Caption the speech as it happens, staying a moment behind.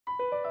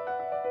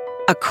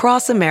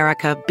Across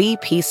America,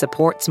 BP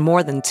supports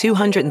more than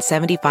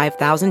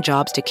 275,000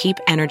 jobs to keep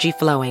energy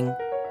flowing.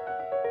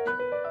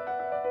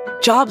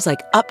 Jobs like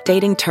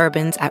updating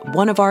turbines at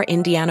one of our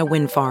Indiana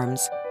wind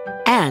farms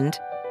and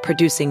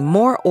producing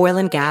more oil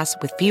and gas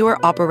with fewer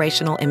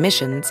operational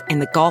emissions in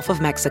the Gulf of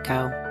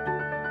Mexico.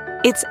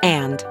 It's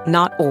and,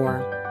 not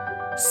or.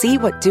 See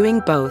what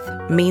doing both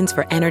means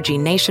for energy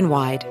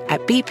nationwide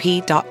at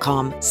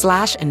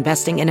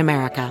bp.com/investing in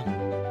America.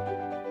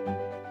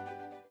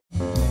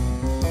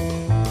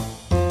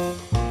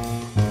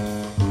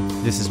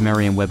 This is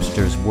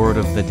Merriam-Webster's Word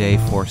of the Day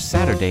for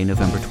Saturday,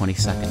 November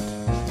 22nd.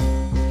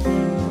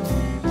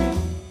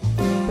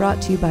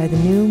 Brought to you by the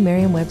new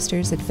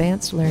Merriam-Webster's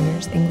Advanced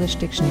Learners English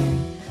Dictionary,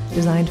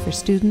 designed for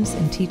students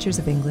and teachers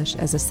of English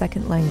as a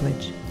second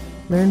language.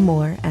 Learn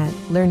more at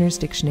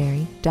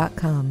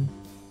learnersdictionary.com.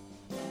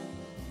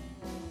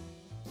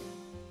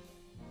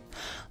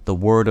 The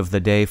word of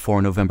the day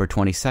for November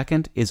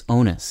 22nd is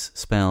onus,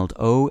 spelled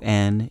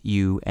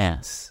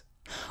O-N-U-S.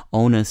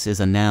 Onus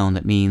is a noun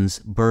that means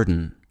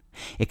burden.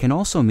 It can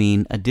also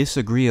mean a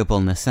disagreeable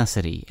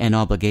necessity, an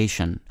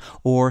obligation,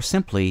 or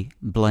simply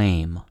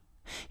blame.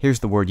 Here's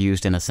the word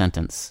used in a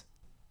sentence.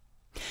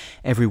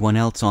 Everyone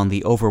else on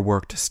the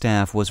overworked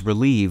staff was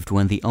relieved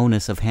when the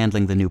onus of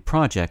handling the new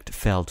project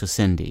fell to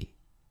Cindy.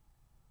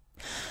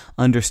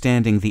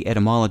 Understanding the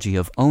etymology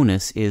of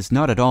onus is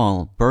not at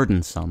all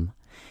burdensome.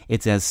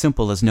 It's as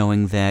simple as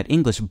knowing that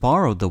English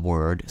borrowed the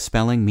word,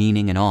 spelling,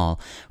 meaning, and all,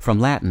 from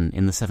Latin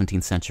in the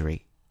 17th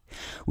century.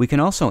 We can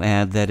also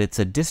add that it's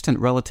a distant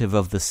relative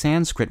of the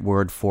Sanskrit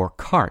word for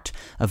cart,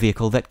 a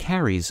vehicle that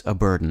carries a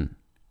burden.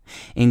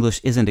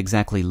 English isn't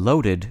exactly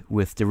loaded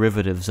with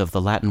derivatives of the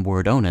Latin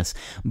word onus,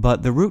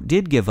 but the root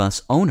did give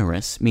us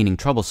onerous, meaning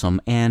troublesome,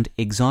 and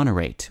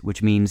exonerate,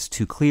 which means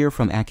to clear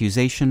from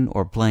accusation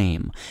or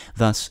blame,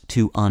 thus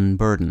to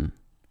unburden.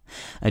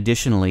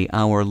 Additionally,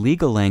 our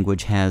legal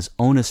language has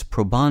onus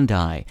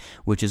probandi,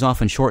 which is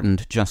often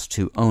shortened just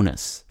to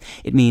onus.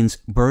 It means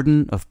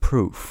burden of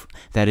proof,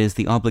 that is,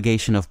 the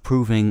obligation of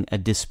proving a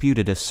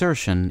disputed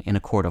assertion in a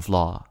court of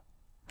law.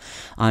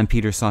 I'm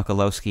Peter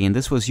Sokolowski, and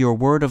this was your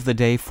Word of the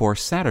Day for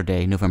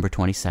Saturday, November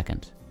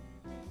 22nd.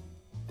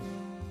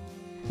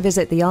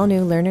 Visit the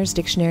all-new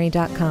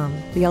learnersdictionary.com,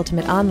 the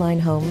ultimate online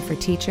home for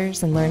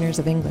teachers and learners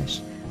of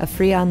English. A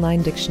free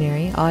online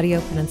dictionary, audio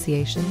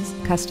pronunciations,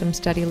 custom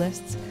study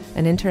lists,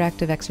 and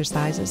interactive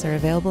exercises are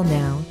available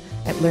now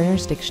at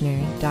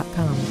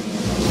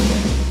learnersdictionary.com.